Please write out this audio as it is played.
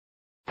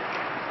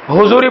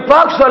حضور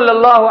پاک صلی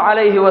الله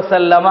علیه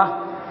وسلم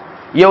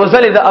یو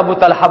ځل د ابو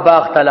طلحه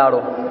باغ ته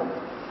لاړو،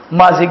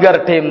 مازیګر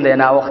ټیم دی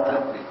نا وخت.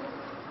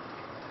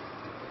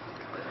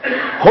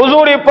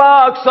 حضور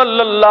پاک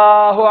صلی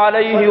الله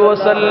علیه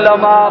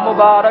وسلم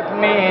مبارک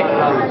میں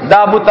د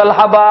ابو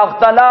طلحه باغ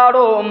ته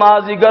لاړو،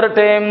 مازیګر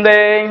ټیم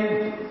دی.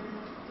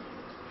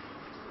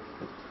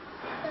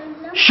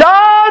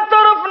 شاہ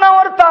طرف نہ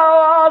ورتا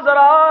آواز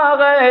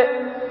راغے،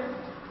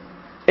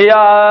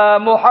 یا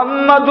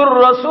محمد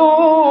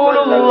الرسول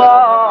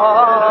اللہ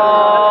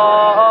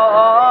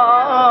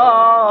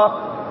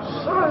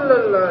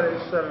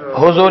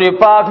حضور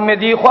پاک میں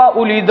دیخوا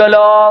اولی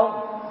دلا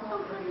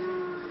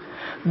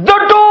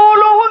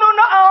دٹولون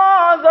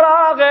آواز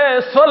راغے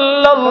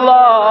صلی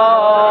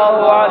اللہ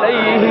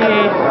علیہ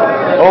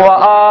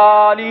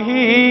وآلہ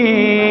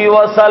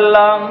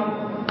وسلم.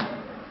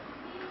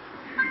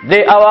 دے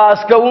آواز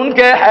کو ان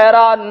کے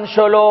حیران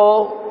شلو،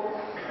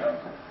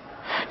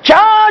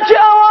 چاچ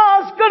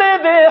آواز کرے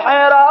دے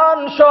حیران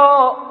شو،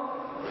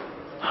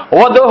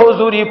 ود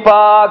حضوری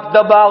پاک د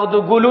باغ د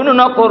گلون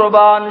نہ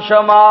قربان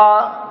شما.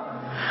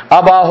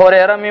 ابا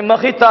ہریرہ میں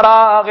مخی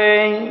تراغے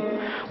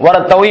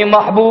ورتوی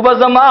محبوب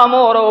زما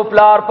مور او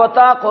پلار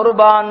پتا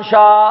قربان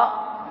شاہ.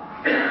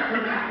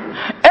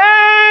 اے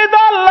د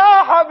اللہ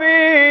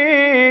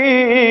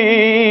حبیبا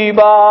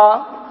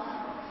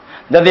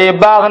د دې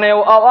باغ نه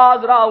आवाज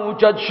را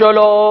اوچت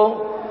شلو،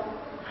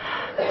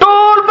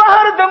 ټول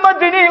بهر د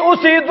مدینه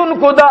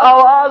اوسیدونکو دا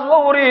आवाज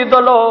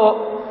اوریدلو.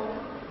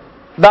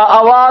 دا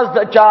आवाज د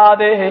چا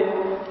ده؟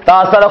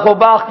 تاسو خو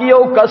باغ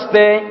کیو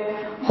کسته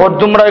خود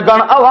دمر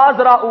گن आवाज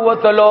را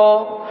اوتلو.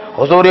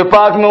 حضور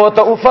پاک میں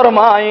وته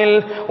فرمایل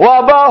و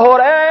ابا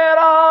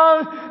هريره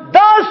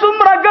دا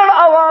سمر گن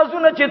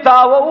आवाजونه چې تا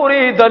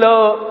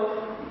اوریدلو،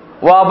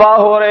 و ابا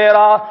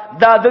هريره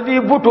دا د دې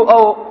بوټو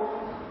او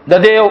د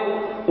دې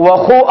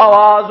وخو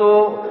آوازو،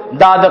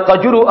 دا د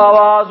قجرو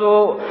آوازو،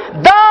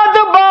 دا د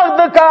باغ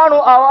د کانو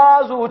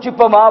آوازو چې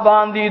په ما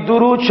باندې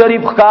درود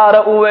شریف ښکار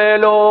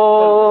اویلو.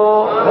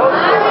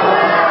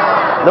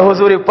 د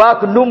حضور پاک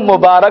نوم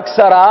مبارک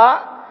سره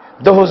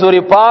د حضور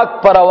پاک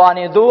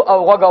پروانې دو او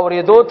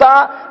غوغورې دو تا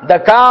د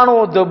کانو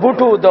د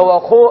بوټو د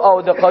وخو او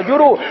د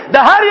قجرو د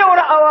هر یو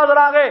آواز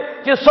راغې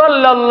چې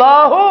صلی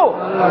الله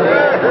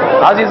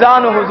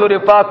عزیزانو حضور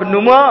پاک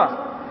نوم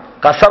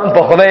قسم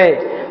په خدای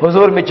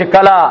حضور می چې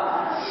کلا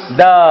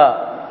دا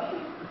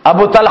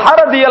ابو طلحه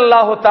رضی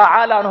اللہ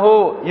تعالی عنہ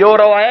یو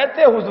روایت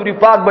ہے حضور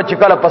پاک بچ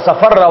کله په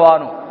سفر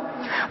روانو،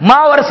 ما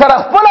ور سره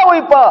خپل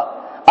وی په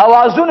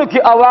اوازونو کې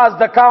आवाज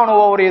د کانو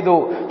اوریدو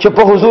چې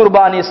په حضور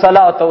باندې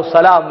صلوات او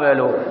سلام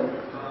ویلو،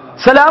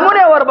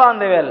 سلامونه ور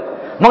باندې ویل.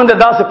 موږ د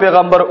داس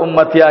پیغمبر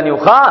امتیان یو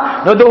ښا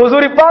نو د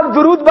حضور پاک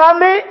درود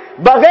باندې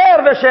بغیر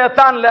د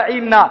شیطان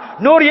لعیننا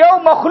نور یو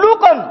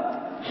مخلوقا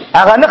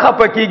هغه نه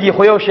خپکیږي،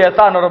 خو یو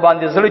شیطان ور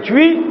باندې زړه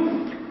چوي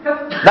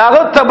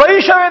داغه تبعی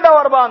شوی دا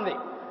ور باندې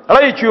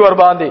رای چوي ور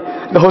باندې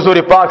د حضور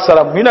پاک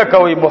سره مینا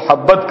کوي،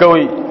 محبت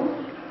کوي.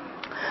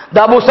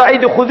 دا ابو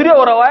سعید خدری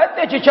اور روایت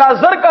ہے چې چا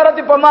زر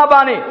کرتی په ما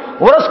باندې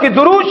ورس کې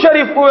درود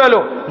شریف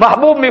ویلو،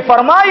 محبوب می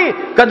فرمایي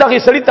کداغي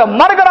سړی ته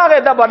مرګ راغی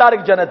دا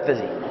بډارک جنت ته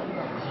ځي.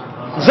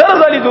 زر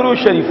غلی درود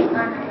شریف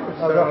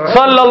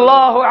صلی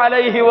الله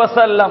علیه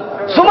وسلم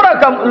سمرا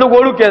کم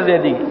لګوړو کې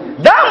زیدي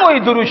دا موي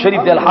درود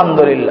شریف دی.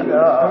 الحمدلله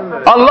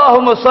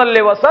اللهم صل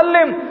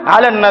وسلم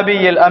علی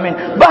النبی الامین.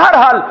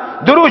 بہرحال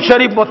درود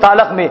شریف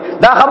متعلق میں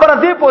دا خبره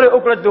دی پورې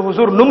اوکړه د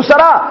حضور نوم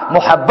سره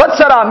محبت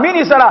سره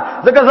مینی سره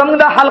ځکه زموږ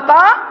د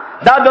حلقه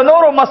دا د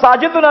نورو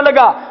مساجدونو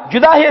لگا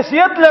جدا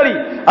حیثیت لري.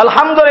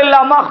 الحمدلله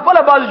ما خپل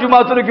باز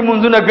جمعهتونو کې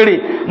منځونه کړي،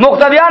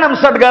 مقتدیان هم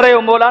سټ غره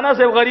او مولانا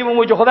صاحب غریب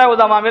مو چې خدای و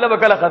دا معاملې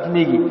وکړه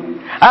ختميږي،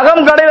 هغه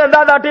هم غړي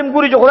دا ټیم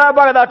ګوري چې خدای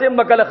پاک دا ټیم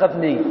وکړه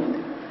ختميږي.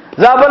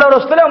 زابل اور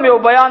استلم یو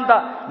بیان تا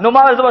نو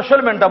ما زما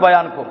شل منټه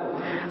بیان کوم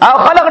او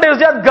خلق ډیر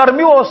زیات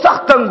ګرمي او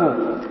سخت تنګو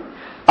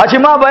اچ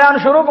ما بیان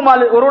شروع کوم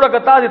وروړه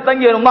کتا دي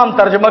تنګي نو ما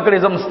ترجمه کړی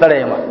زم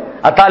ستړی ما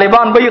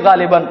طالبان به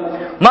غالبا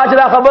ما چې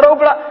دا خبر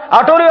وکړه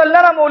اټوري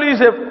ولنه مولوی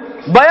صاحب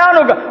بیان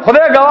وکړه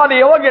خدای گواه دی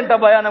یو غنټه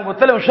بیان کو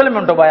تلم شل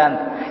منټه بیان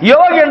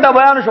یو غنټه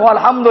بیان شو.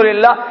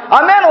 الحمدلله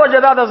امين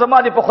وجداد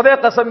زما دي په خدای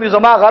قسم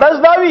زما غرض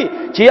داوي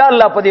چې یا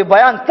الله په دې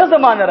بیان ته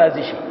زمانه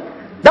راضي شي،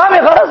 دا مې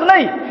غرض نه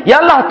یا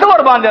الله ته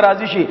ور باندې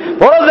راضي شي.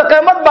 ورځ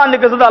قیامت باندې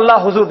که زه الله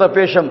حضور ته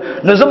پېښم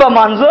نو زما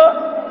مانزه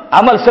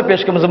عمل څه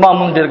پېښ کوم زما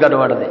مونږ ډېر ګډ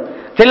وډ دي،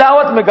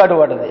 تلاوت می ګډ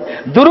وډ دي،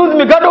 درود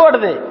می ګډ وډ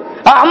دي،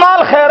 اعمال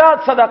خیرات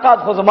صدقات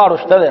خو زما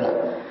رشته ده نه،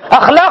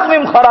 اخلاق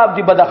مم خراب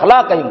دي، بد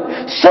اخلاق ایم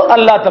سو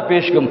الله ته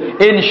پېښ کوم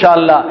ان شاء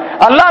الله.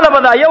 الله له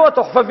بدا یو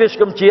تحفه پېښ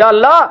کوم چې یا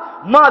الله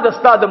ما د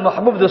استاد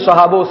محبوب د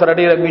صحابه سره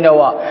ډیره مینه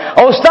وا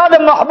او استاد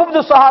محبوب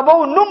د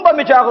صحابه نوم به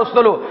می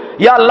چاغستلو،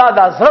 یا الله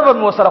دا زړه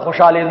مو سره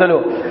خوشاله دلو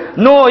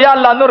نو یا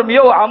الله نور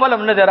یو عمل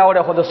نه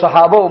راوړې خو د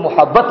صحابه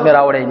محبت می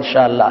راوړې ان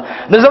شاء الله.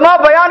 نو زما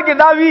بیان کې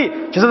دا وی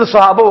چې د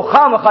صحابه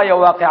خامخا یو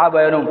واقعا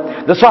بیانوم.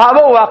 د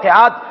صحابه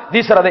واقعات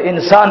دې سره د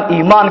انسان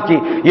ایمان کې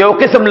یو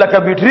قسم لکه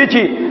بیټری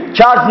چې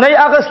چارج نه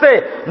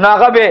اغسته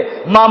ناغه به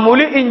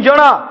معمولی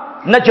انجنا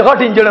نه چې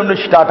غټ انجړم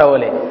نشي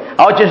ټاټولې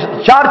او چې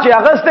چارج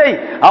اغستې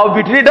او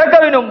بیټری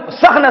ډکوي نو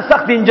سخت نه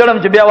سخت انجړم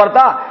چې بیا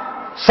ورته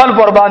سل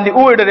پر باندې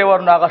اوه ډریور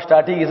نه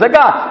غشټاټي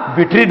زګه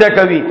بیټری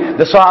ډکوي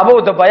د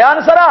صحابه د بیان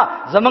سره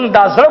زمنګ د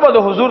زړه د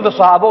حضور د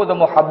صحابه د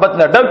محبت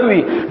نه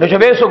ډکوي نو چې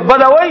به څوک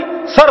بدوي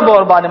سر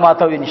پر باندې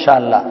ماتوي ان شاء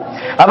الله.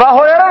 ابو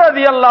هريره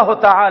رضی الله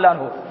تعالی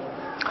عنہ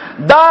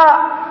دا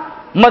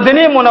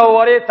مدینه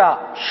منوره ته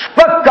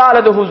شپږ کال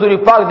د حضور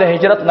پاک د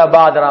هجرت نه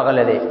بعد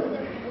راغله دي.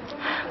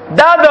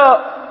 دا د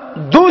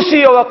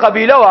دوسی او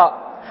قبیله وا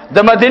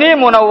د مدینه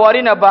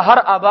منوره نه بهر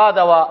آباد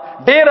وا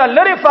ډیر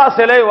لري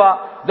فاصله وا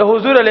د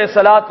حضور علیہ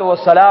الصلات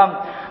والسلام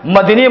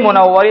مدینه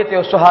منوره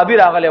ته صحابي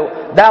راغله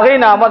دا غي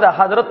نامه د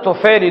حضرت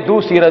طفیل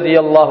دوسی رضی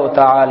الله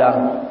تعالی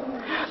عنہ.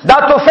 دا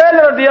طفیل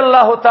رضی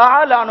الله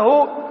تعالی عنہ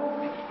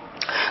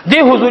دی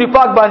حضور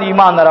پاک باندې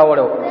ایمان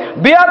راوړو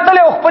بیا تل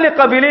خپل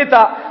قبیله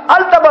ته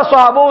التب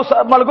صحابه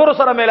ملګرو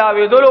سره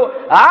ملاوي دلو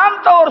عام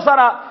طور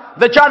سره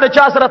د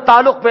چا سره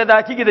تعلق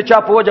پیدا کیږي د چا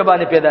په وجه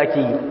باندې پیدا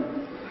کیږي.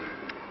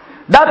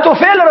 دا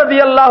طفیل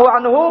رضی الله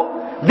عنه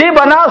دی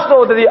بناستو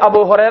د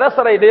ابو هريره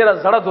سره ډیره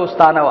زړه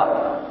دوستانه وا.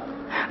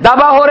 دا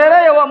ابو هريره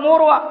یو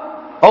مور وا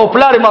او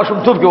پلار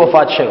ماشومتوب کې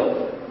وفات شو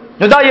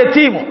نو دا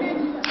یتیم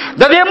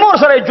د دې مور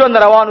سره ژوند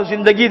روانو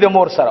زندگی د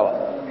مور سره وا.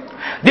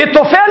 دی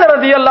طفیل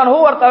رضی الله عنه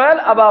ورته ویل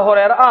ابو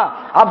هريره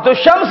عبد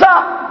الشمس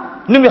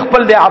نو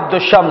خپل دی عبد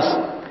الشمس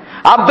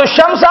عبد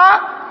الشمس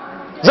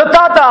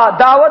زتا ته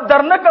دعوت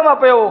درنکم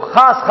په یو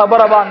خاص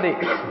خبره باندې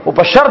او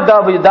په شرط دا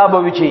به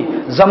وی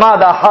چې زما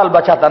دا حال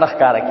بچا ته نخ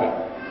کار کوي.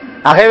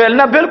 هغه ویل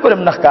نه بالکل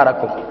نخ کار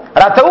کوم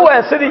راته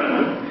وای سدي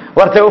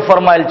ورته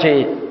فرمایل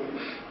چې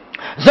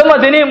زه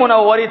مدینه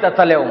منوره ته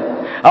تلم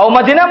او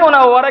مدینه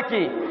منوره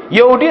کې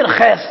یو ډیر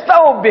خیسته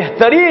او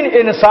بهترین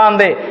انسان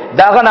دی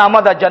داغه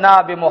نامه د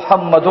جناب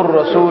محمد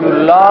رسول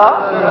الله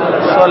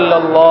صلی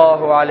الله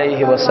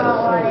علیه وسلم.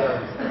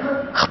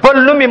 خپل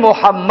نوم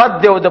محمد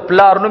دی او د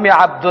پلار نوم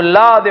عبد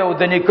الله دی او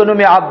د نیکه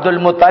نوم عبد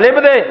المطلب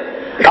دی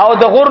او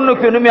د غور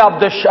نوم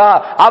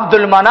عبد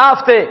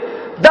المناف دی.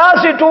 دا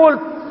سي ټول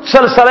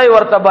سلسله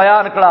ورته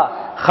بیان کړه.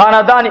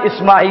 خاندان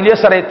اسماعیلی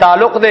سره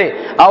تعلق دی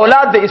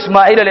اولاد د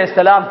اسماعیل علیہ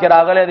السلام کې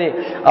راغله دي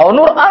او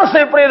نور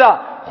ارسه پرېدا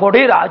خو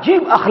ډیر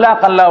عجیب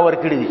اخلاق الله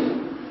ورکړي دي.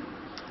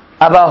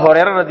 ابو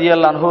هريره رضی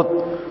الله عنه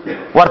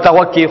ورته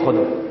وکی خود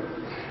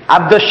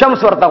عبد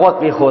الشمس ورته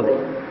وکی خود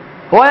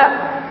هویا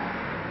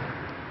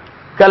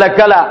کله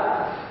کله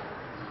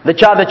د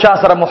چا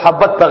سره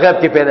محبت په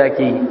غیب کې پیدا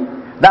کی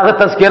داغه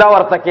تذکرہ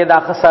ورته کې دا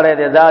خسره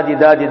دی دادی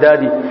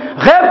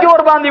غیب کې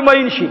ور باندې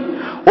مین شي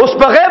اوس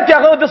په غیب کې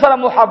هغه د سره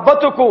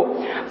محبت کو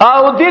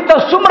او دې ته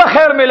څومره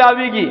خیر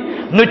ملاويږي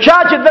نو چا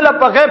چې دل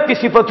په غیب کې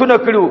صفاتونه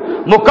کړو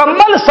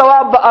مکمل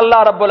ثواب به الله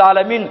رب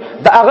العالمین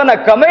دا هغه نه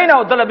کمین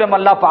او دل به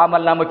الله په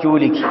عمل نامه کې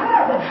ولیکي.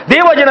 دی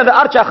وجنه د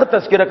ارچا خط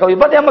تذکرہ کوي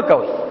بد هم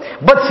کوي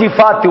بد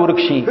صفات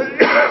ورکشي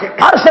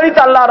هر سړی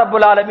ته الله رب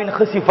العالمین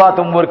خ صفات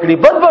هم ورکړي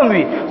بد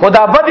بموي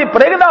خدا بد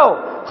پرېږداو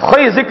خو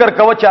ذکر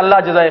کوي چې الله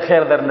جزای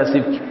خیر در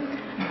نصیب کړي.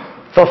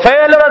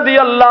 طفیل رضی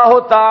اللہ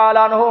تعالی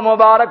عنہ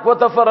مبارک و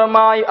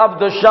تفرمائی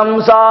عبد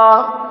الشمس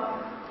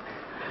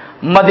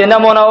مدینہ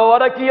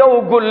منورہ کی او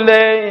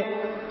گلے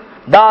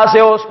دا سے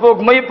اس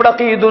پوک مئی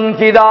پڑقیدن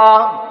کی دا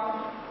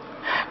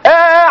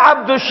اے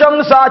عبد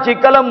الشمس چی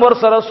کلم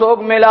ورسر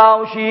سوک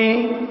ملاوشی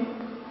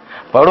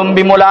پڑھن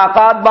بھی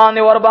ملاقات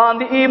باندے ور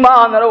باندے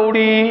ایمان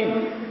روڑی.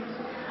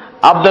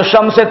 عبد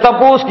الشمس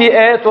تپوس کی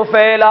اے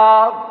طفیلہ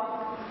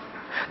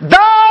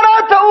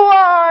دارت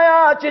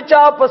آیا چی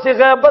چاپ سے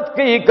غیبت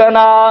کی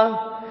کنا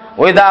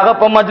وی داغا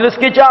پا مجلس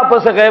کی چاپ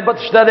سے غیبت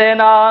شتا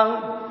دینا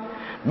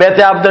بیت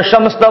عبد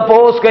الشمس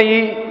تپوس کئی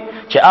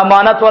چی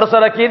امانت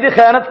ورسر کی دی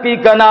خیانت کی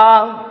کنا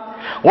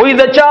وی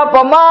دا چاپ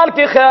مال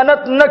کی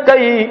خیانت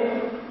نکی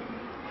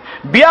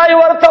بیائی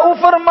ورطا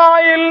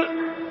فرمائل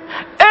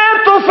اے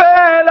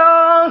طفیلا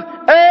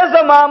اے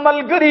زمان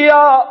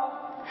ملگریا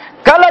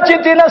کل چی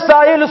تینا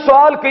سائل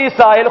سوال کی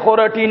سائل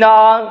خورٹینا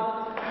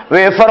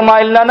وی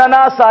فرمائل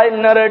نا سائل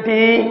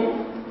نرٹی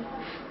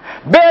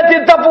بیتی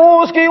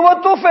تپوس کی و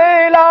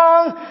طفیلا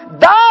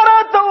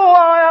دارت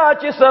آیا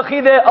چی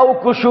سخی دے او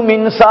کشم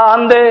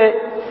انسان دے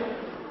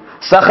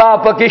سخا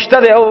پکشت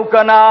دے او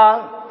کنا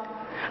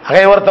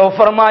غیورتو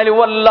فرمائل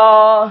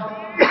واللہ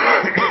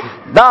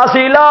دا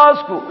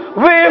سیلاس کو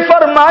وی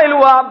فرمائل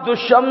و عبد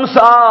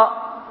الشمسا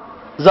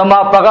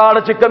زما پغاڑ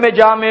چکم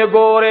جامع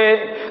گورے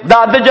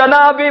داد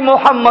جناب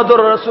محمد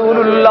رسول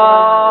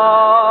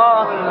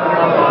اللہ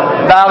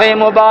داغی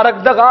مبارک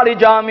دغاڑی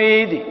جامع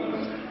دی.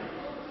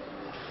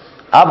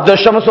 عبد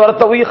الشمس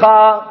ورتوی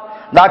خواہ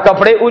دا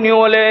کپڑے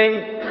انیو لے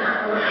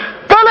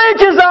کلی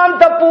چیزان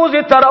تا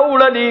پوزی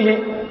تروڑ لی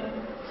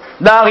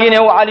داغی نے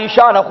وہ علی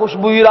شان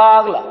خوشبوئی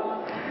راغلا.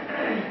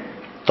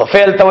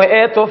 طفیل توی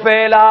اے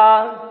طفیلا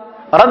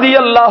رضی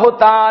اللہ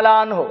تعالی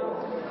عنہ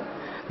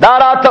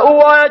دارا تا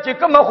اوایا چی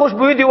کم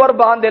خوشبوئی دی ور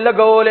باندے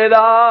لگو لے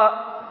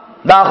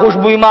دا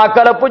خوشبوئی ما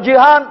کرپ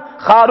جہان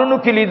خارونو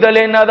کلی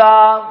دلے ندا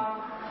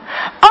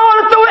اور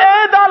تو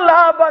اے دا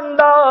اللہ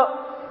بندہ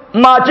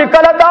ما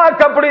چکل دا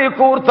کپڑی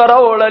کور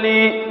تروڑ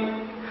لی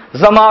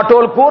زما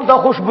ټول کور تا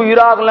خوشبوئی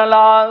راغ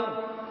للا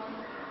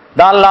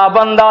دا اللہ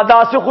بندہ دا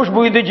سے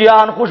خوشبوئی دی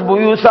جیان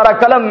خوشبوئی سر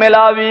کلم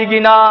ملاویگی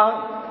نا.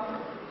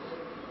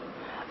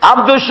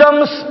 عبد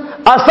الشمس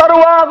اثر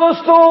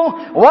واغستو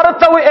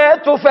ورتو اے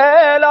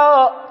طفیلا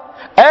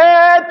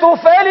اے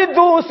طفیل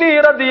دوسی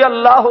رضی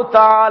اللہ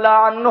تعالی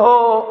عنہ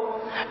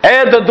اے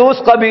دوس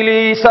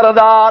قبیلی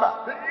سردار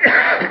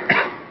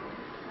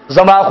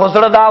زما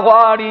خسر دا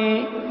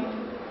غواڑی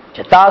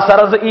چتا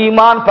سرز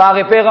ایمان پاغ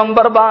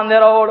پیغمبر باندے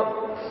روڑ.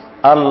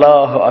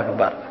 اللہ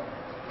اکبر.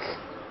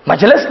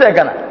 مجلس دے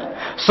کنا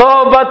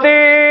صحبتی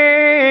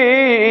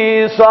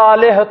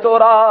صالح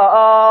ترا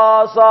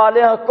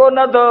صالح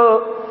کند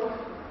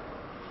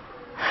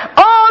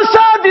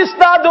آشاد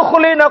استاد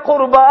خلین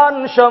قربان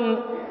شم.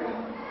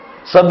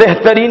 سب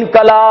بہترین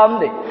کلام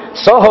دے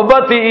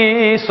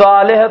صحبتی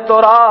صالح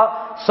ترا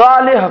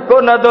صالح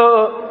کند.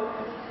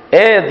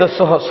 اے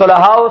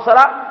صلحاء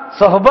سرا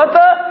صحبت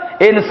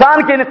انسان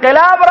کی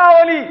انقلاب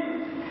راولی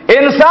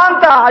انسان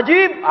تا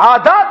عجیب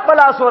عادات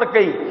پلاس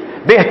ورکی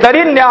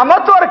بہترین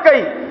نعمت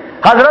ورکی.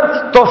 حضرت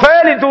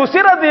طفیل دوسی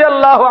رضی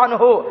اللہ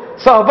عنہ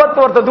صحبت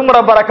ورت دمر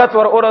برکت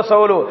ور اور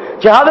رسولو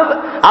کہ حضرت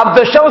عبد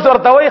الشمس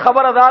ورتوی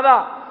خبر دادا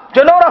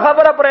چنور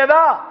خبر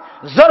پریدا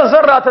زر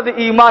زر رات دی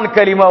ایمان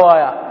کلمہ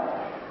وایا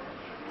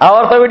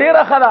اور تو ډیر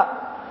خدا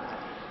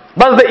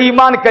بس د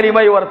ایمان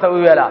کلمه ورته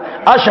ویلا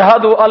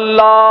اشهد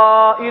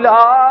الله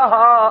اله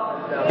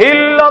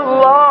الا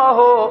الله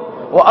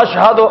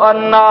واشهد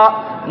ان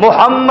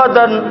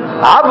محمدا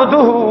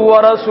عبده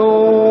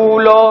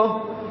ورسوله.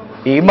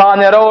 ایمان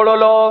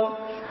روڑلو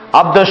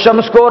عبد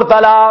الشمس کور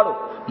تلاڑ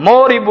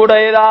موری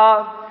بڑیرا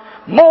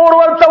مور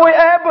ورتوی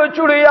اے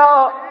بچڑیا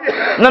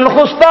نن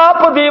خستاپ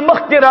دی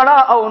مخکرنا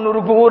او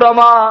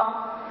نرگورما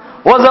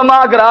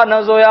وزما گران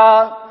زویا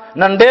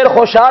نن دیر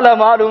خوشحال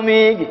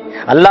معلومی.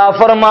 اللہ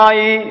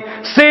فرمائی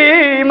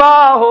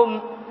سیماہم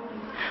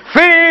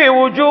فی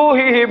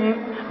وجوہہم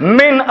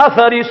من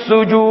اثر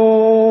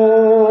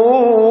السجود.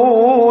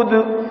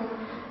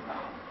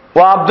 و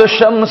عبد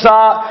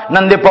الشمسا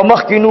نندے پا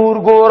مخ کی نور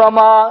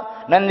گورما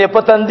نندے پا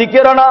تندی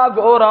کی رنا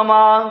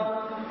گورما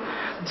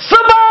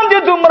سبان دی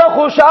دمرا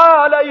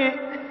خوشحالی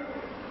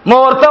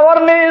مورتور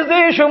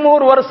نیزدی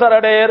شمور ور سر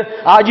دیر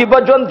آجی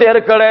بجون تیر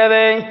کڑے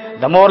دے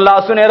دمور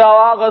لاسونے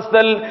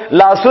رواغستل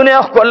لاسونے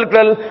اخکل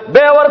کل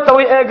بے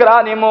ورتوی اے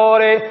گرانی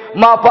مورے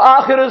ما پا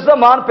آخر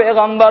الزمان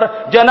پیغمبر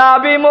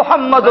جنابی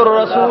محمد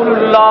رسول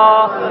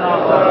اللہ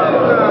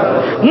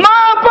ما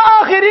پا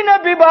آخری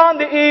نبی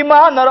باند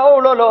ایمان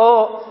روڑلو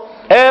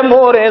اے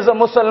موریز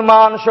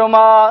مسلمان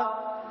شما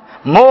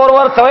مور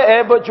ورتوی اے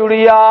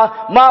بچڑیا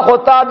ما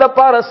خطا دا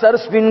پر سر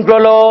سپین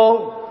کلو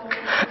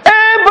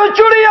اے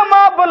بچڑیا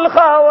ما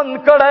بلخاون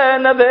کڑے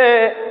ندے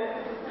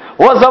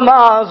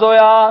وزما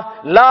زویا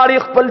لاری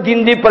خپل دین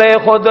دی پرے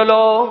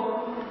خودلو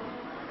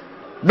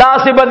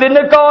داسی بدن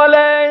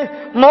کولے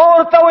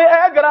مور توی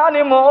اے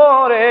گرانی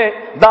مورے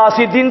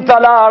داسی دین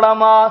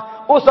تلاڑما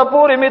اس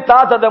پوری می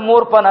تاتا دا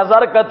مور پا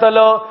نظر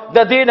کتلو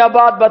دا دین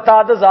بعد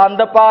بتا دا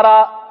زاند پارا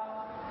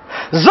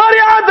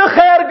ذریعہ دا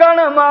خیر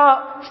گنما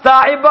ستا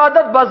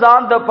عبادت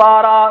بزاند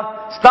پارا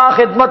ستا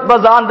خدمت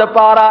بزاند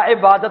پارا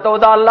عبادت او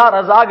دا اللہ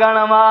رضا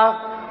گنما.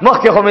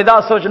 مخ کے خمیدہ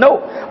سوچ نو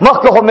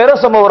مخ کے خمی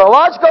رسم و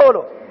رواج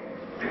کولو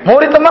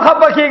موری تو مخب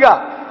بکی گا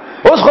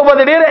اس خو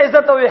بدلیر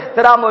عزت و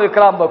احترام و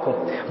اکرام بکو.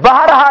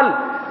 بہرحال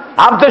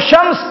عبد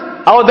الشمس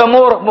او دا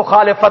مور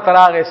مخالفت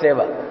راغے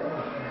سیبا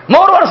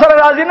مور ورسر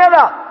راضی نہ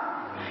دا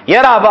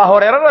یرا ابا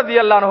ہریرہ رضی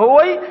اللہ عنہ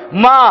ہوئی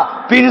ما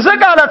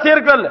پینزکالا تیر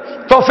کل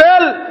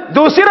طفیل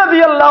دوسی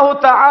رضی اللہ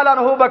تعالی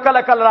عنہ بکل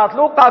کل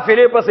راتلو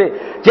قافلے پسے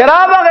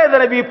چرابا غید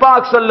نبی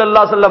پاک صلی اللہ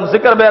علیہ وسلم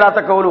ذکر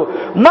بیراتا کولو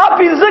ما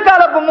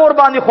پینزکالا پا مور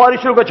باندی خواری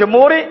شروع کچھ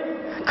موری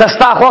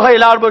کستا خوخ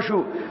الار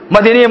بشو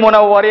مدینی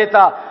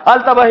منوریتا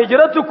التا با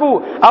ہجرتو کو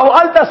او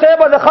التا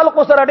سیبا دا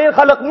خلق سر دیر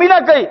خلق مینا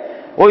کئی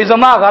وی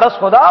زما غرص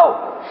خداو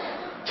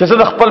چیسا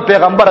دا خپل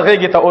پیغمبر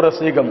غیگی تا او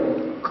رسیگم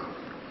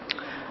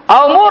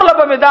او مور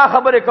لبا می دا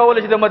خبر کول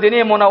چې د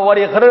مدینه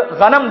منوره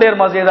غنم ډیر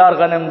مزیدار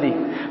غنم دي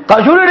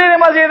قجوری ډیر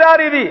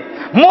مزیداری دي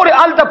مور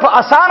الته په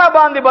اسانه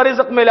باندې به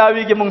رزق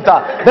ملاویږي مونږ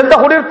ته دلته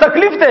خو ډیر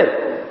تکلیف ده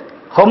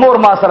خو مور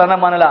ما سره نه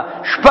منله.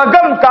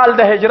 شپږم کال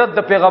د هجرت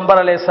د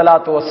پیغمبر علیه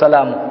الصلاۃ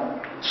والسلام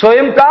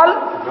سویم کال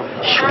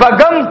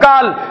شپږم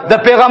کال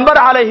د پیغمبر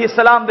علیه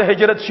السلام د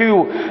هجرت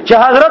شیو چې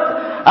حضرت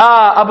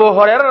ابو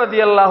هريره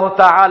رضی اللہ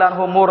تعالی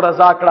عنہ مور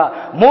رضا کړه.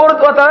 مور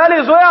وتعالی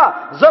زویا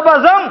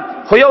زبزم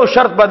خو یو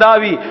شرط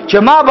بداوی چې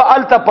ما به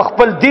الته په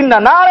خپل دین نه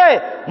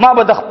ناره ما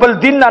به د خپل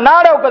دین نه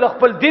ناره او که د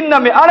خپل دین نه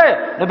می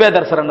اړه نو به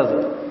در سره نظر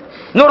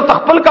نور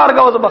تخپل کار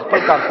غو زب خپل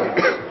کار کوم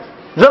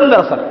زم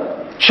در سره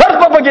شرط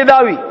په کې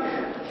داوی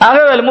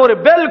هغه مور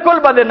بالکل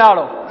بده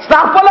ناړو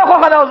خپل خو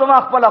خدا او زما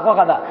خپل خو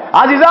خدا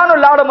عزیزانو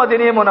لاړو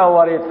مدینه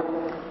منوره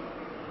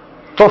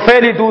تو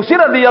فعلی دوسی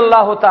رضی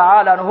اللہ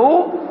تعالی عنہ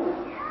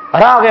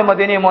راغ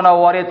مدینه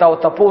منوره ته او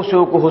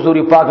تپوسو کو حضور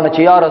پاک نه چې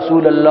یا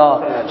رسول الله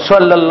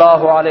صلی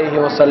الله علیه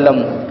وسلم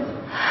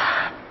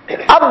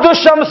عبد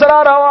الشمس را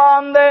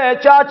روان دے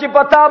چاچی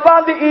پتا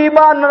باندې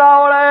ایمان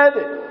راوړل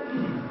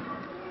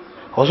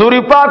حضور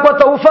پاک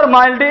ته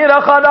فرمایل ډیر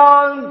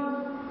خدان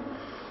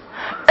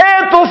اے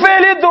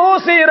तुफैल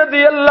दूसी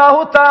रदी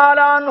अल्लाह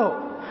ताला अन्हु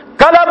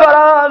कला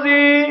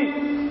बराजी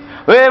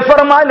वे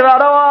फरमाइल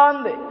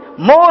रवान दे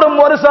मोर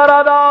मोर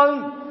सरादान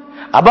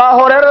अबा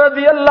हुरैरा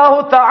रदी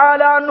अल्लाह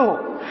ताला अन्हु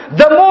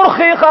द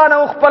मूर्खी खान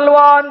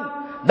पलवान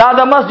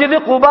दादा मस्जिद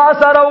कुबा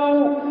सरऊ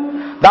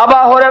दाबा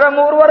हुरैरा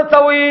मोर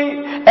वरतवी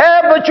ए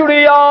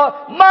बचुड़िया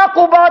मा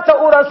कुबा त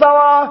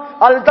उरसवा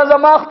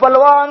अल्तजमा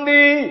पलवान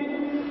दी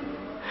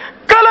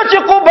कलच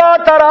कुबा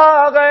तरा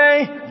गए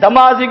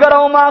दमाजी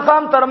गरो मा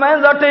खाम तरमें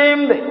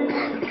टीम दे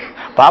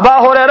बाबा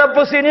हुरैरा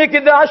पसीनी की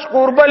दाश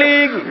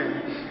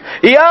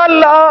कुर्बलीगी या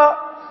अल्लाह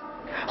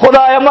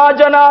खुदाए मा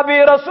जनाबी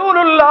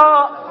रसूलुल्लाह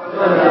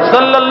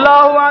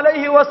सल्लल्लाहु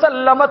अलैहि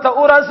वसल्लम त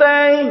उरसे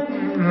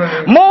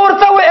मोर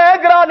तो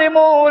एग्रानी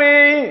मोरी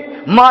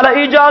माला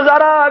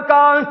इजाजरा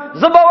का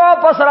जबवा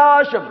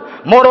पसराशम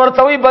मोर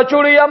वर्तवी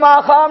बचुड़िया मा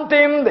खाम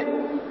टीम दे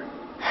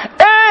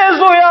ए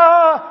जुया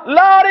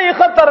लारी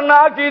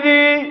खतरनाकी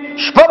दी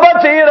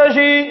शपबती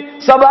रशी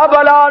सबा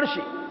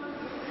बलारशी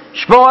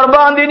शपोर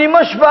बांदीनी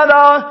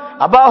मशबदा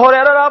अबा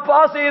हुरैरा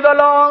पासी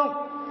दलो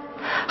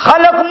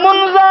खलक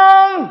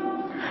मुनजाम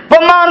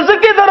पमानज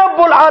की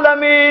रब्बुल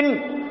आलमीन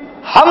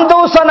हमदो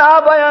सना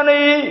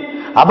बयानी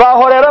अबा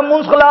हुरैरा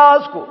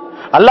मुंसखलास को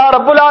अल्लाह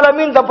रब्बुल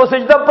आलमीन तब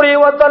सजदा प्री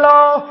वतलो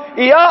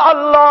या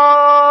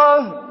अल्लाह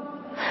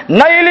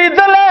नईली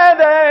दले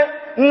दे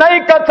नई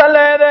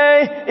कथले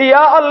दे या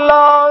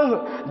अल्लाह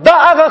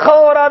दाग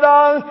खौरदा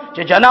च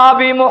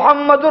जनाबी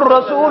मुहम्मदुर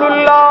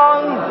रसूलुल्लाह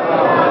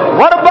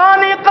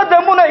वरबानी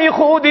कदमुन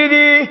इखूदी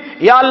दी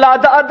या अल्लाह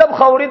दा अदब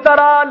खौरी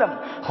तरालम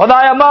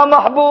खुदाया मा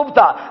महबूब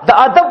था दा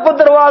अदब को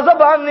दरवाजा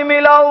बांध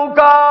मिलाऊ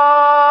का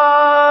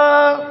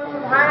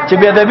च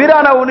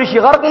बेदबीराना उनिशी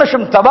गर्क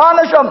नशम तबा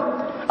नशम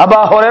अबा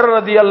हुरैरा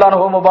रदी अल्लाह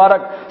अन्हु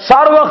मुबारक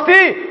सार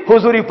वक्ती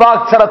हुजूरी पाक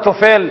सर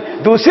तुफैल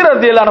दूसरी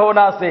रदी अल्लाह अन्हु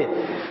ना से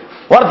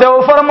वर्ते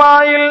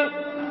फरमाइल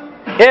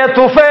ए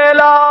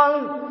तुफैला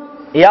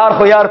यार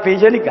हो यार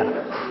पीछे नहीं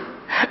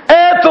करना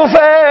ए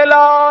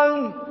तुफैला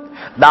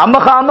दाम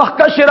खामख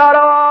का शिरा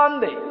रवान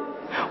दे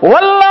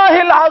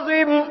वल्लाहिल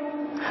अज़ीम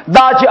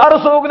दाची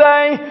अरसूग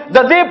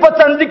दे दे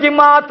पसंद की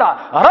माता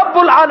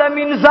रब्बुल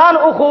आलमीन जान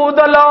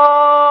उखूदला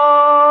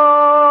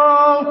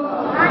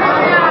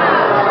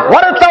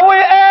वर्तवे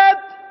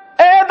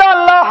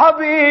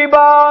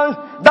हबीबा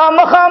दा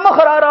मखा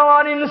मखरा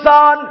रवान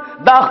इंसान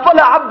दा खपल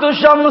अब्दुल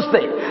शम्स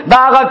थे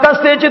दागा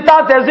कस्ते चिता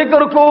ते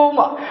जिक्र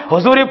कुमा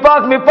हुजूरी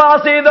पाक में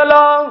पासी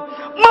दला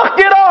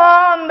मखकी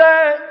रवान दे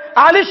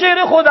आली शेर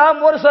खुदा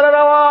मुरसल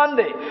रवान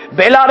दे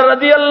बिलाल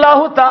रदी अल्लाह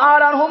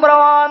ताला अन्हु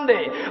रवान दे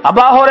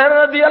अबा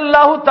हुरैरा रदी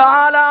अल्लाह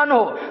ताला अन्हु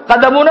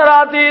कदमुन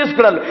राती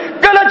इसकल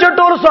कल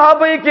चटोर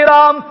सहाबे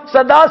किराम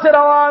सदा से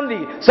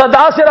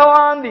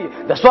रवान दी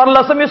द स्वर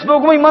लसम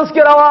इसबुग में मंस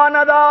के रवान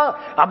अदा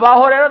अबा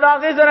हुरैरा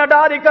दागे जना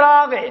डारी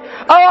करागे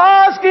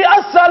आवाज की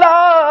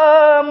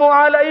अस्सलामु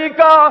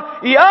अलैका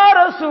या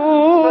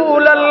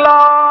रसूल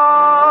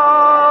अल्लाह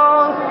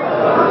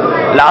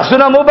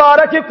लासुना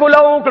मुबारक कुला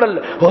उकड़ल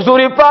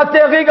हुजूरी पाक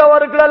तेगी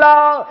गवर कड़ला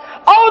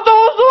औ तो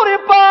हुजूरी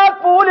पाक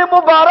पूरी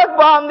मुबारक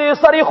बांधी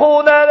सरी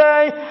खूने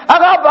रे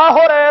अगा अबा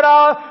हुरैरा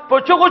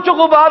पुचुक चुक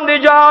बांधी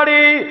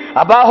जाड़ी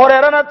अबा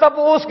हुरैरा ने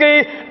तपूस की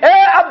ए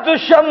अब्दुल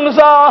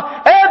शम्सा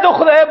ए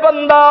दुखरे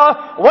बंदा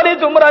वली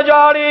तुमरा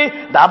जाड़ी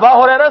अबा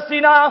हुरैरा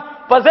सीना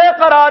पजे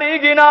करारी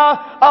गिना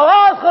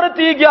आवाज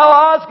करती की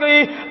आवाज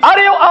की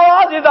अरे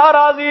आवाज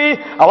इदाराजी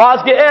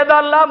आवाज के एद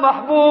अल्लाह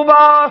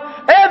महबूबा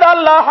एद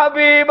अल्लाह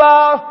हबीबा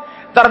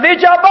तरदी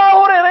अबा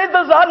हुरैरा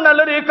इंतजार न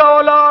लरी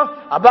कौला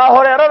अबा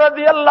हुरैरा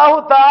रदी अल्लाह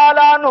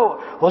ताला अन्हु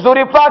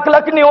हुजूरी पाक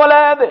लकनी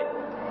औलाद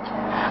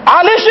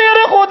आली शेर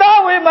खुदा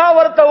वे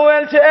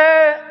मावरतवेल छे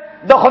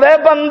दखदे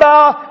बंदा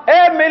ए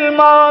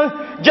मिलमा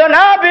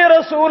जनाबी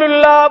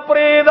रसूलुल्लाह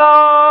प्रीदा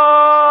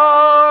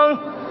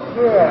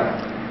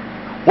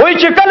वही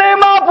चिकले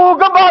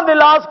मापूक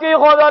बादलास की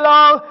खोदला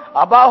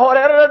अबा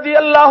हुरैरा रदी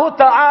अल्लाह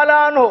ताला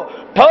अन्हु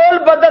ठोल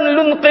बदन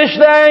लुनकिश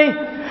दे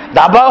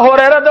अबा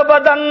हुरैरा द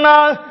बदन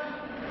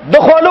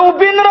दखलू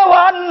बिन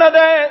रवान न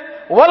दे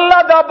वल्ला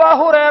अबा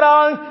हुरैरा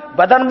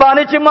बदन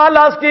बानी ची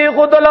मालास की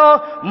खुदला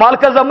माल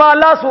का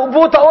जमालास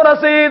उबूत और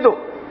रसीद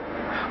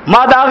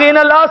मा दागीन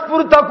लास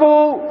पुर तकू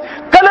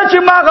कल ची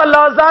मा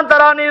गलाजान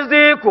तरानीज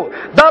दीकू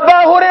अबा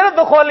हुरैरा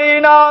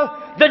दखलीना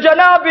द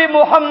जनाबी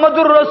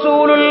मुहम्मदुर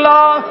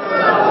रसूलुल्लाह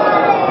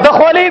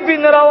दखली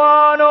बिन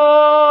रवानो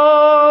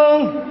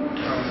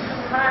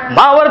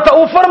मावरता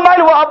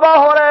फरमाइल व अबा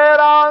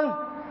हुरैरा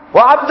व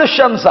अब्दुल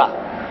शम्सा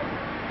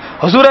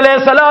हुजूर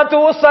अलैहिस्सलातु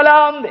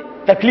वस्सलाम दे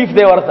तकलीफ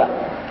दे वरता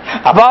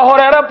अबा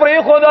हुरैरा प्री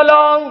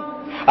खुदला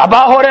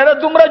अबा हुरैरा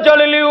तुमरा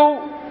जलियू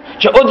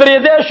च उदरी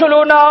दे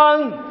शुलुना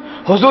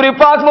हुजूरी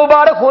पाक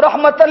मुबारक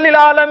रहमतल लिल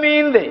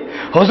आलमीन दे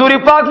हुजूरी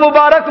पाक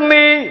मुबारक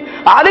में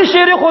अली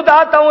शेर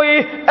खुदा तवी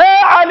ए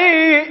अली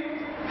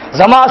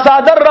जमा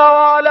सादर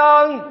रवाला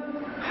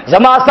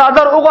जमा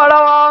सादर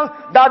उगड़वा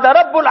दादा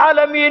रब्बुल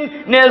आलमीन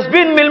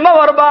नेस्बिन मिलमा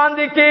वरबान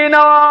दी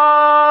कीना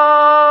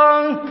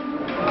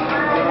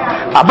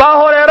अबा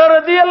हुरैरा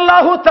रदी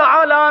अल्लाह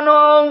ताला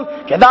अन्हु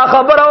के दा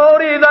खबर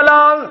औरी दला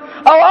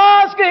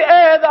आवाज के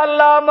ए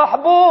अल्लाह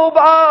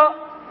महबूबा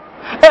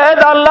اے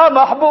دا اللہ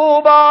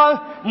محبوبا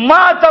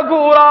ما تا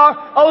گورا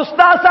او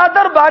ستا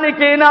صدر بانی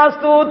کی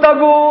ناستو تا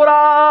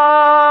گورا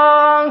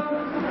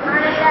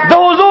دا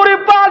حضور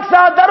پاک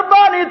صدر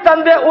بانی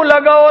تندے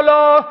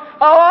اولگولو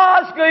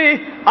آواز کی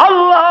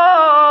اللہ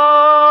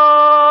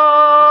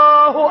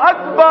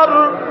اکبر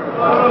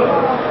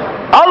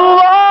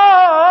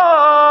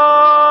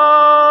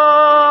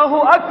اللہ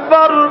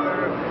اکبر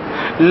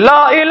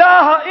لا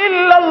الہ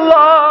الا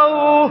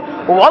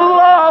اللہ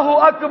واللہ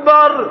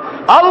اکبر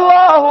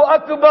اللہ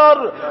اکبر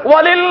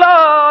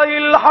وللہ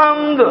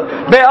الحمد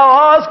بے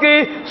آواز کی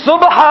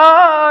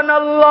سبحان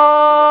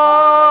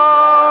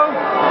اللہ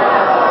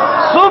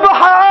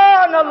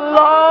سبحان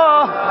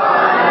اللہ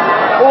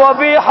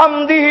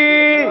وبحمدہ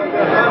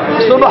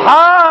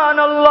سبحان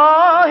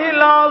اللہ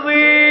العظیم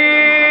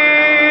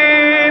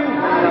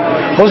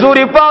حضور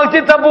پاک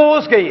تی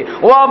تبوس کی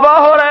وابا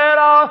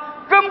ہریرہ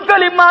کم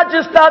کلمات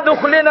جستا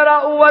دخلین را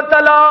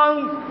اوتلان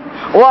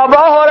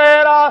وابا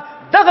ہریرہ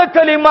دغ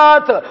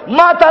کلمات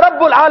ما تا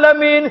رب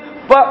العالمین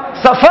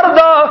سفر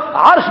دا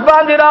عرش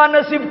باندی را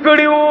نصیب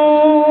کریو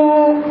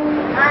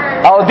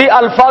او دی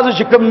الفاظ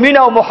شکم مین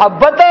و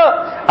محبت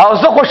او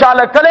زو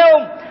خوشحال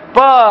کلیوم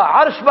پا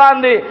عرش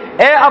باندی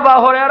اے ابا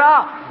ہریرہ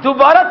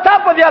دوبارہ تا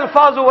پا دی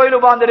الفاظ ویلو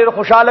باندی لیر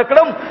خوشحال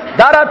کرم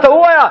دارا تا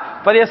ہوا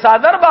پا دی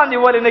صادر باندی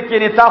ولی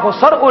نکینی تا خو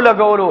سر او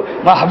لگولو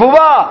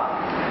محبوبہ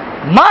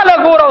ما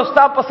لگورا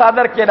استا پا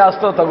صادر کے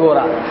راستو تا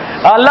گورا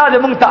اللہ دے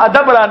منگتا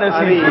ادب را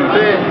نصیب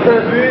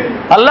کی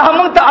اللہ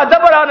منگتا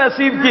ادب را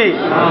نصیب کی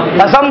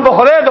قسم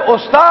بخورید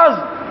استاز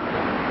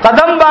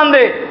قدم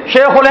باندے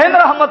شیخ الہند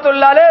رحمت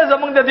اللہ علیہ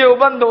زمانگ دے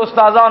دیوبند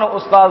استازان و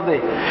استاز دے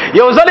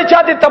یو ذلی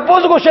چاہتی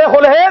تپوز کو شیخ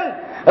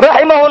الہند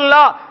رحمہ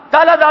اللہ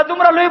تعالی دا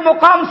دمرا لوی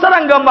مقام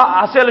سرنگم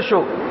حاصل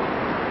شو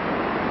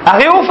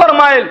اغیو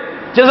فرمائل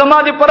چې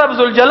زما دی پر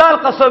عبدل جلال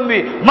قسم وی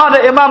ما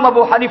د امام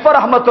ابو حنیفه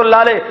رحمت الله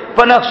علیه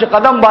په نقش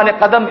قدم باندې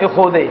قدم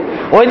اخوده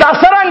وای دا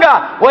سرنګا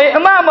وای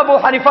امام ابو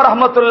حنیفه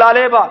رحمت الله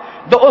علیه با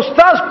د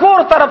استاد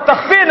کور طرف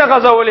تخفین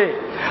غزولې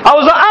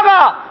او زه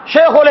هغه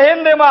شیخ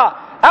الهند ما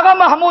هغه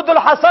محمود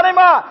الحسن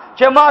ما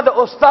چې ما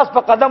د استاد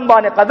په قدم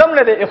باندې قدم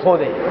نه دی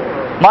اخوده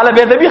مال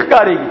به د بیخ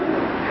کاریږي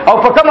او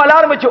په کوم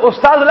لار مې چې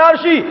استاد لار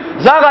شي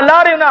زاغه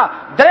لار نه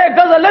درې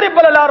غزه لري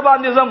بل لار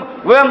باندې زم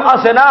ویم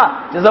اسنا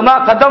چې زما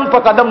قدم په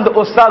قدم د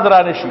استاد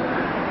را نشي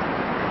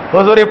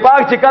حضور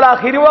پاک چې کله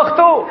اخیری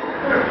وختو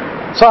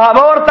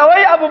صحابه ورته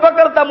وای ابو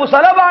بکر ته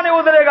مصلی باندې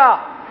ودرېګا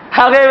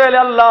هغه ویل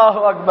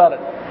الله اکبر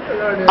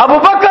ابو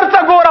بکر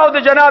ته ګور او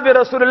د جناب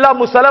رسول الله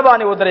مصلی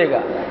باندې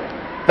ودرېګا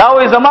دا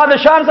وای زما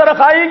د شان سره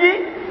خایيږي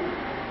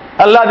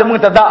الله دې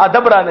موږ ته دا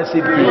ادب را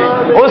نصیب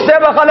کړي اوسه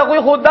به خلک وي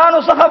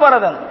خدانو څه خبره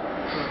ده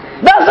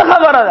دا څه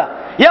خبره ده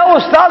یا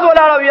استاد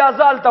ولاړ یا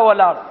زال ته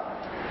ولاړ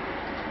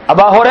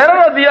ابا هريره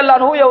رضی الله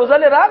عنه یو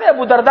ځل راغی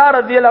ابو درداء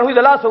رضی الله عنه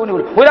دلاسه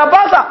ونیول وای دا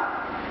پاسا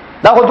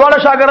دا خو دواړه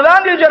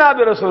شاګردان دي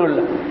جناب رسول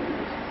الله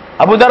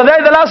ابو درداء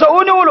دلاسه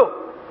ونیول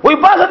وای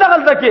پاسا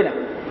دغل تکینه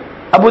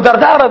ابو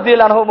درداء رضی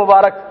الله عنه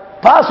مبارک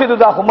پاسې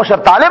دا خو مشر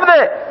طالب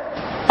دی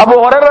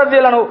ابو هريره رضی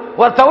الله عنه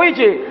ورته وی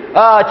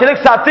چې لک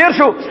ساتیر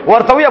شو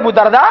ورته وی ابو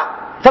درداء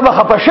ته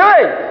خپه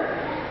شوی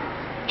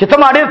چې ته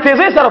ما ډېر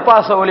تیزی سره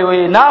پاسولې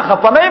وای نه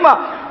خپه نه ما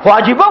خو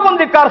عجیبه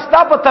غوندې کار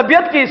ستا په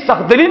طبیعت کې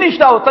سخت دلی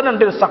نشته او ته نن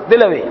ډېر سخت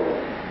دلی وې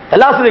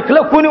الله سره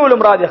کله کونی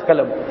ولم را دې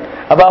کلم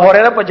ابا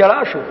هريره په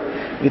جړا شو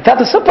تا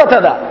ته څه پته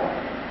ده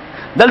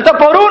دلته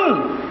پرون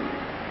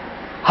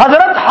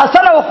حضرت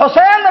حسن او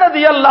حسین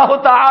رضی الله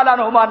تعالی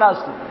عنهما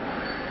ناس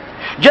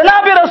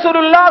جناب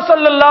رسول الله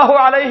صلی الله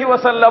علیه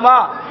وسلم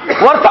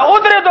ورته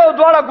ودرې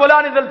دواړه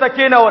ګلانی دلته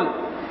کېنول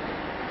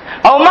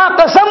او ما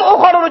قسم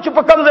اخرو چې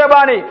په کم ځای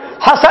باندې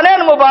حسنین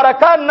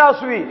مبارکان ناس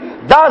وي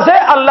دا ځای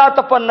الله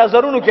ته په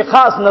نظرونو کې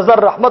خاص نظر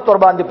رحمت ور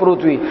باندې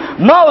پروت وي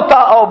ما او تا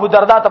او ابو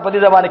درداء ته په دې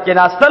زمانه کې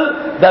ناستل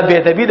دا بے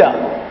ادبی ده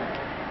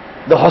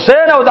د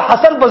حسین او د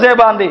حسن په ځای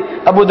باندې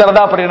ابو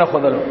درداء پرې نه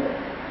خدلو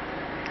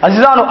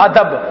عزیزانو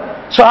ادب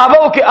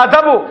صحابه کې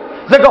ادب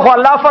ځکه خو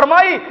الله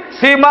فرمایي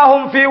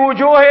سیماهم فی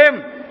وجوههم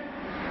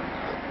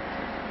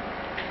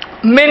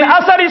من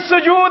اثر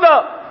السجود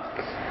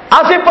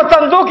اسی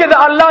پتندو کې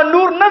د الله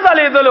نور نه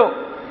زلیدلو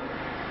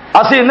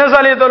اسی نه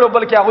زلیدلو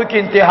بلکې هغه کې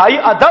انتهایی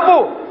ادب او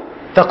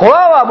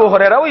تقوا او ابو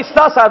هريره او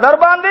استا صدر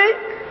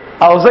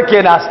باندې او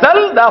زکه ناستل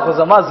دا خو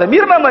زما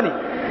ضمیر نه مني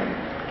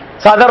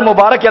صدر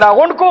مبارک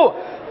راغون کو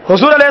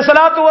حضور علیہ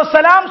الصلوۃ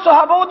والسلام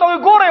صحابه ته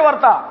ګوره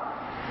ورتا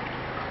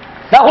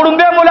دا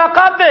خړمبه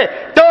ملاقات ده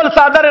ټول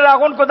صدر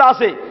راغون کو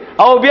داسې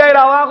او بیا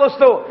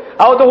راواغستو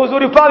او د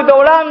حضور پاک د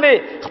وړاندې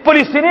خپل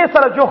سینې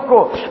سره جوخ کو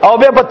او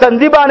به په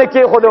تندی باندې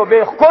کې خو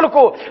به خپل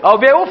کو او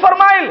به و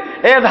فرمایل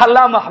اے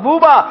الله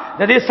محبوبا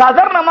د دې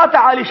صادر نه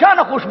ماته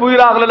عالیشانه خوشبوئی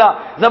راغله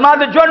زما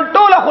د جون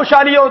ټوله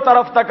خوشحالي او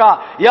طرف تکا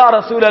یا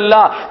رسول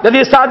الله د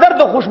دې صادر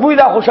د خوشبوئی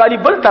د خوشحالي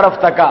بل طرف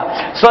تکا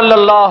صلی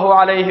الله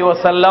علیه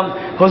وسلم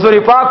حضور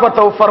پاک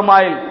وته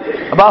فرمایل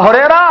ابا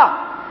هريره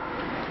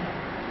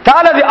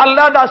تعالی دی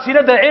الله دا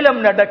سینه د علم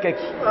نه ډکه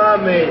کی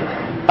آمین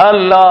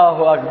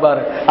الله اکبر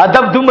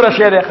ادب دومره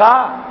شعر ښا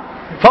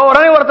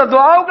فورا ورته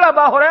دعا وکړه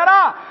ابا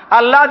هريره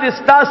الله دې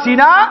ستا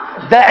سینه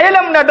د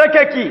علم نه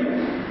ډکه کی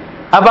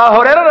ابا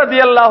هريره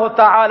رضی الله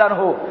تعالی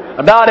عنہ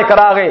دار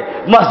کراغه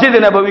مسجد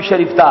نبوی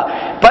شریف تا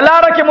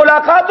پلار کې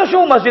ملاقات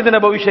شو مسجد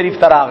نبوی شریف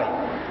ته راغه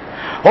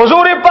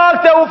حضور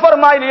پاک ته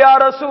فرمایلی یا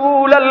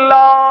رسول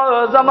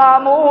الله زما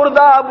مور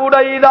دا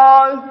بډای دا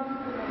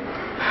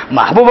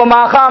محبوب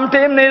ما خام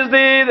ټیم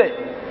نږدې ده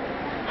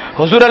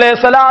حضور علیہ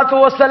الصلوۃ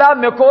والسلام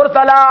میں کور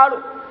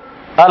تلاړو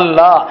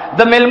اللہ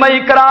د ملما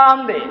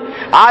اکرام دے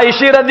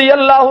عائشہ رضی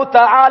اللہ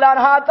تعالی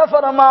عنہا ته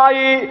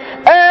فرمائی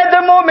اے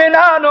د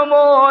مومنانو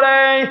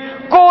مورے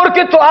کور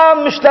کی تو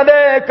عام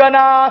مشتدے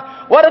کنا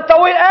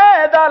ورتوی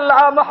اے د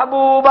اللہ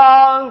محبوبا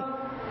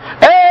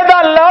اے د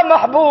اللہ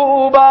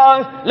محبوبا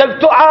لگ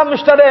تو عام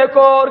مشتدے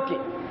کور کی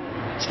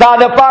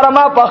استاد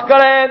پارما پخ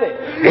کړه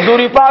دے حضور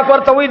پاک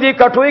ورتوی دی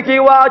کټوی کی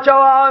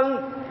واچوان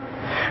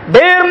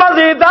ډیر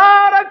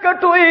مزیدار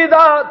کټوی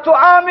دا تو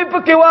عام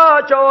پکې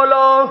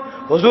واچولو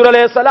حضور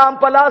علیہ السلام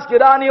پلاس کی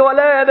رانی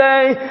ولے دے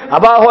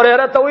ابا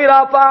ہریرہ توی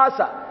را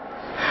پاسا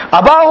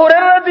ابا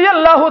ہریرہ رضی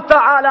اللہ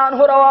تعالی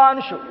عنہ روان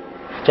شو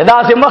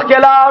چدا سے مخ کے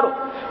لارو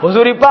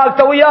حضور پاک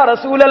توی یا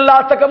رسول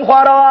اللہ تکم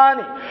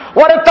خواروانی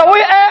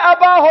ورتوی اے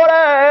ابا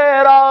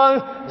ہریرہ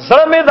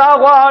زرمی دا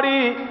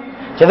غواری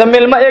چدا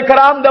ملما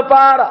اکرام دا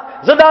پارا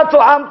زدا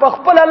تو عام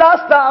پخپل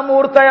لاستا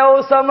امورتا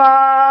یو سما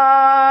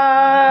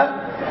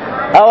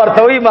اور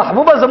توی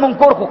محبوبه زمون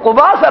کور خو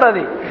قبا سره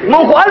دی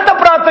مون خو الته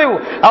پراته یو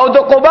او د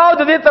قبا او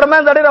د دې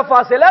ترمنځ ډیره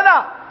فاصله ده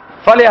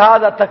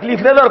فلهذا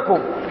تکلیف نه درکو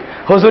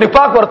حضور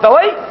پاک ورته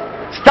وای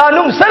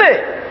ستانوم سره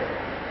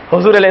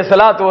حضور علیہ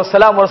الصلوۃ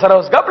والسلام ور سره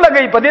اوس غپ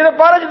لګی په دې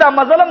لپاره چې دا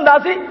مظلم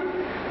داسي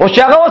او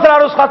شاغه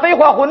سره اوس خطای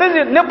خو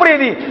نه پری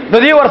دی د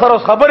دې ور سره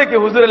خبره کې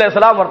حضور علیہ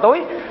السلام ورته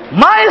وای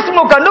ما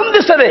اسمو کنوم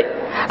دې سره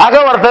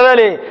هغه ورته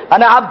ویلي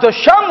انا عبد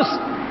الشمس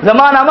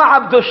زمانہ ما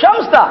عبد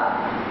الشمس تا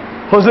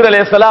حضور علیہ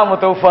السلام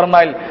تو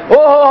فرمایل او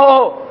هو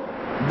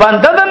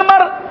بنددن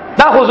مر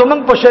دا خو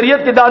زمون په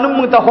شریعت کې دانوم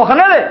مونږ ته خو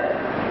نه ده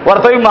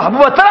ورته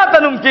محبوبه ترا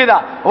تنوم کیدا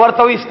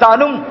ورته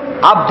استانوم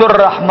عبد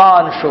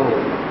الرحمن شو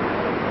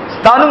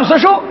استانوم څه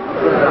شو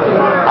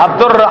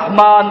عبد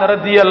الرحمن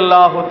رضی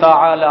الله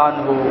تعالی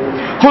عنہ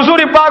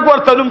حضور پاک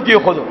ورته نوم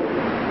کی خود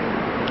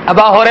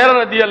ابا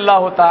هريره رضی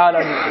الله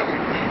تعالی عنہ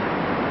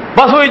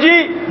بس وی جی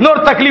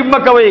نور تکلیف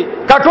مکوي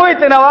کټوي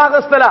ته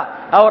نواغستلا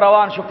او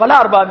روان شو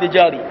پلار باندې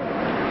جاری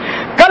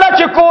کله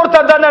چې کور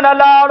ته دننه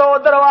لاړو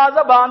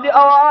دروازه باندې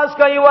आवाज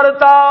کوي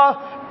ورتا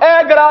اے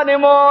ګرانې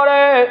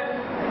مورې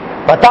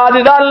پتا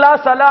دې الله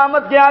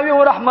سلامت دیاوي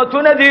او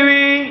رحمتونه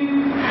دیوي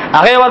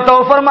هغه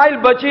ورته فرمایل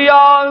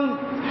بچیان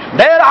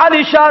ډېر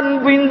علی شان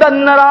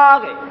بندن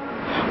راغه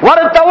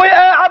ورته وی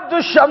اے عبد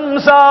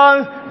الشمس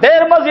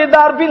ډېر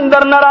مزیدار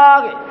بندر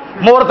راغه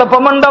مورته په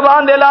منډه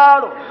باندې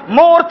لاړو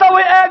مورته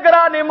وی اے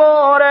ګرانې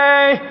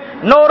مورې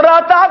نور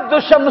رات عبد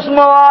الشمس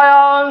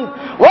موایا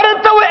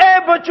ورته وی اے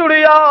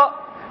بچړیا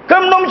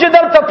کم نوم چې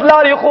در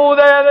تپلاری خو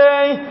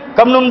دے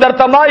کم نوم در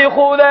تمای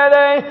خو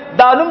دے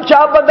دانوم چا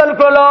بدل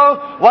کړو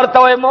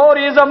ورته وی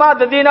مورې زما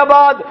د دین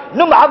آباد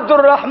نوم عبد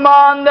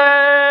الرحمن دے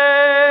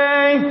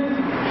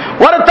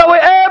ورته وی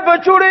اے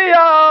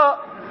بچړیا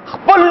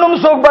خپل نوم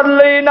څوک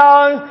بدلینا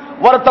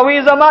ورته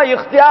وی زما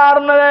اختیار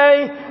نه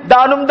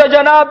دانوم د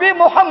جناب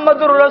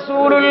محمد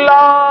رسول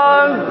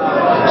الله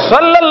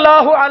صلی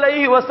الله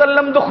علیه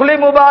وسلم دخل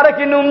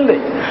مبارک نوم دی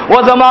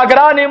و زما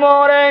ګرانی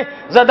موره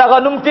زدغه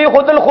نوم کی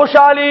خود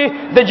الخوشحالی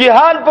د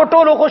جهان په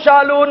ټولو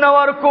خوشالو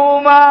نور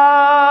کوما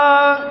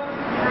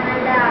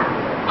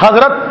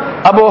حضرت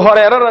ابو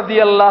هريره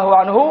رضی الله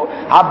عنه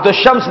عبد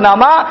الشمس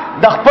نامه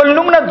د خپل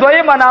نوم نه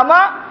دویمه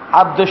نامه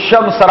عبد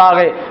الشمس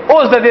راغه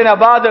اوس د دینه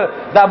بعد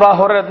د ابا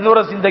هريره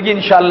نور زندگی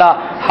ان شاء الله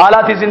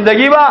حالات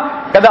زندگی با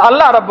کدا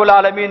الله رب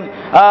العالمین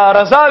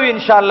رضا وی ان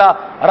شاء الله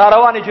را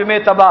روانه جمعه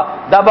تبا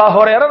د ابا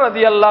هريره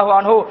رضی الله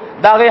عنه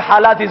دغه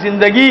حالات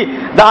زندگی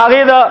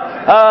دغه د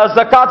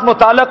زکات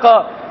متعلق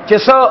چې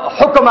څه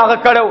حکم هغه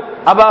کړو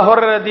ابا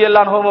هريره رضی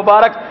الله عنه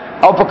مبارک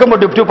او په کوم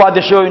ډیپټي پاتې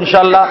شو ان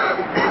شاء الله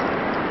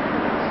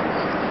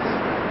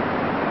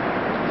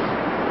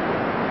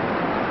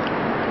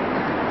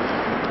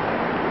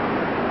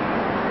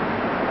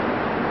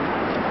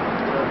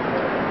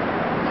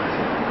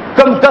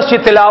کم کس چې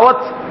تلاوت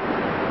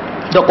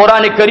د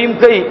قران کریم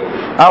کوي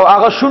او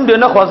هغه شونډه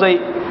نه خوځي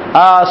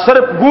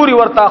صرف ګوري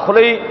ورته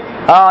خلی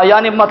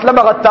یعنی مطلب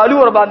هغه تعالی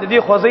ور باندې دی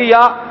خوځي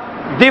یا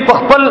دی په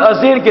خپل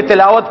ذهن کې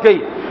تلاوت کوي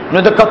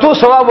نو د کتو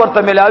ثواب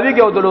ورته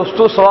ملاويږي او د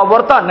لوستو ثواب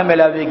ورته نه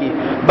ملاويږي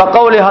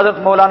بقول حضرت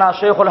مولانا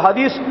شیخ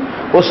الحدیث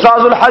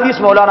استاد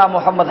الحدیث مولانا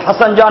محمد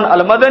حسن جان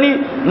المدنی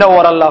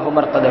نور الله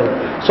مرقده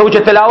سوچ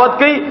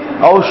تلاوت کوي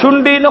او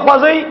شونډه نه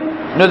خوځي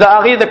نو د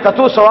هغه د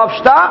کتو ثواب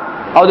شته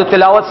او د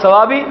تلاوت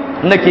ثوابي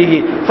نکېږي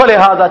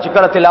فلهذا چې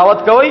کله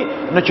تلاوت کوي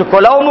نو چې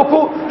کولاو مکو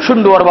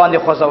شوند ور باندې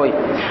خوځوي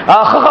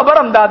اخه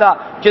خبرم دادا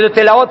چې د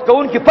تلاوت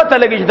کوون کې پته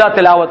لګي چې دا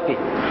تلاوت کوي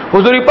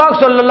حضور پاک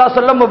صلی الله علیه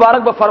وسلم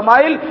مبارک به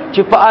فرمایل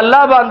چې په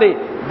الله باندې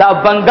دا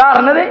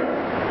بنگار نه دی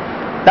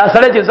دا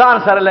سره چې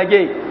ځان سره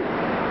لګي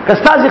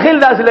کستا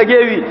ځخیل داس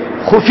لګي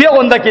خفیه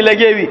غونډه کې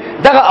لګي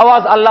دغه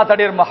आवाज الله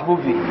ته ډیر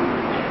محبوب وي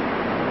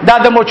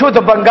دا د موچو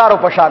د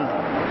بنگارو په شان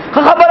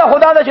خبره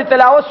خدا دا چې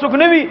تلاوت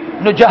سګنوي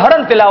نو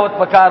جهرن تلاوت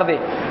پکار دی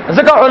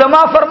ځکه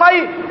علما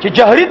فرمایي چې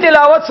جهري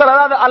تلاوت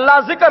سره د الله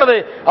ذکر دی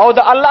او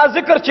د الله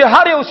ذکر چې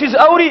هر یو سیز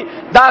اوري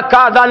دا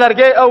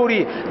لرګي اوري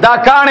دا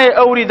کانه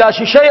اوري دا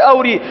شیشه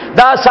اوري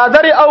دا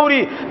صادر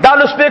اوري دا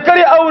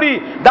لسپیکر اوري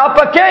دا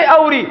پکې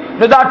اوري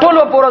نو دا ټول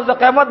په ورځ د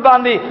قیامت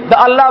باندې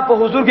د الله په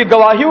حضور کې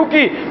گواهیو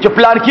کې چې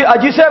پلان کې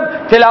اجي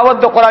صاحب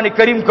تلاوت د قران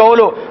کریم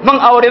کولو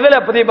من اوریدل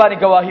په دې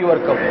باندې گواهی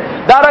ورکو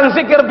دا رنګ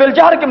ذکر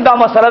بالجهر کې دا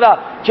مسله ده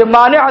چې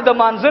مانع د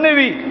مانځنه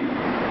وي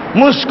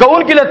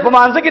مسکون کې لته په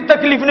مانځ کې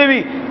تکلیف نه وي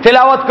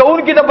تلاوت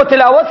کون کې د په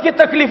تلاوت کې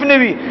تکلیف نه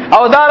وي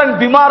او دا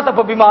رنګ بیمار ته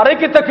په بیماری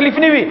کې تکلیف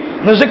نه وي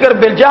نو ذکر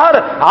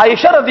بالجهر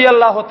عائشہ رضی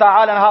الله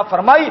تعالی عنها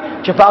فرمای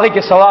چې پاغي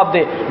کې ثواب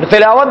دی نو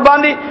تلاوت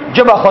باندې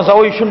جبه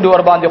خصوي شونډ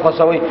ور باندې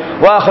خصوي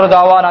واخر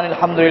دعوانا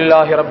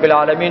الحمدلله رب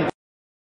العالمین